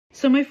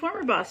So my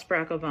former boss,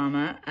 Barack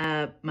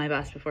Obama, my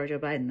boss before Joe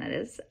Biden, that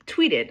is,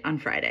 tweeted on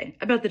Friday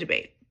about the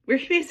debate, where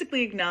he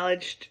basically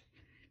acknowledged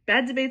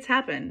bad debates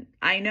happen.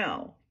 I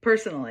know,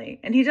 personally.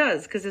 And he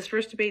does, because his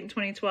first debate in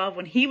 2012,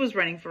 when he was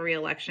running for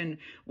re-election,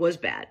 was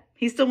bad.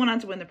 He still went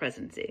on to win the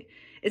presidency.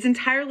 It's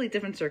entirely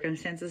different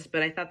circumstances,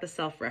 but I thought the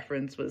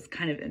self-reference was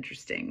kind of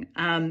interesting.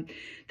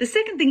 The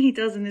second thing he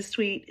does in this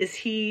tweet is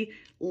he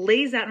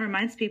lays out and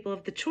reminds people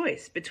of the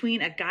choice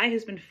between a guy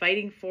who's been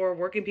fighting for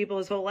working people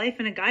his whole life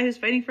and a guy who's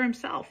fighting for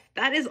himself.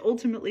 That is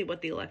ultimately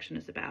what the election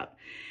is about.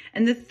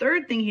 And the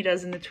third thing he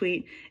does in the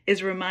tweet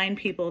is remind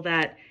people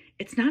that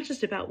it's not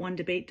just about one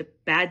debate,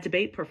 bad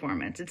debate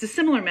performance. It's a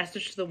similar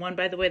message to the one,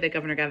 by the way, that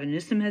Governor Gavin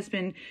Newsom has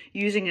been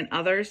using and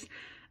others.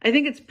 I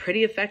think it's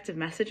pretty effective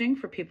messaging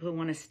for people who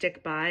want to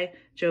stick by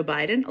Joe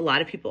Biden. A lot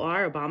of people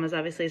are. Obama's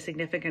obviously a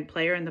significant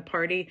player in the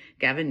party.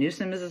 Gavin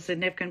Newsom is a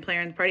significant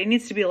player in the party. It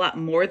needs to be a lot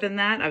more than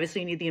that.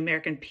 Obviously, you need the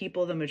American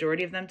people, the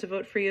majority of them, to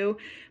vote for you.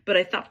 But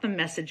I thought the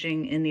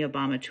messaging in the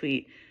Obama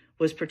tweet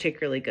was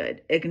particularly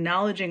good.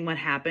 Acknowledging what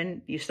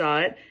happened, you saw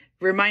it,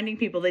 reminding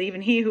people that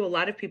even he, who a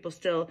lot of people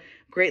still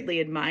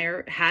greatly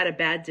admire, had a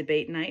bad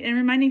debate night, and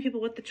reminding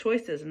people what the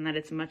choice is and that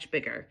it's much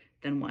bigger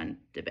than one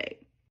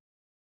debate.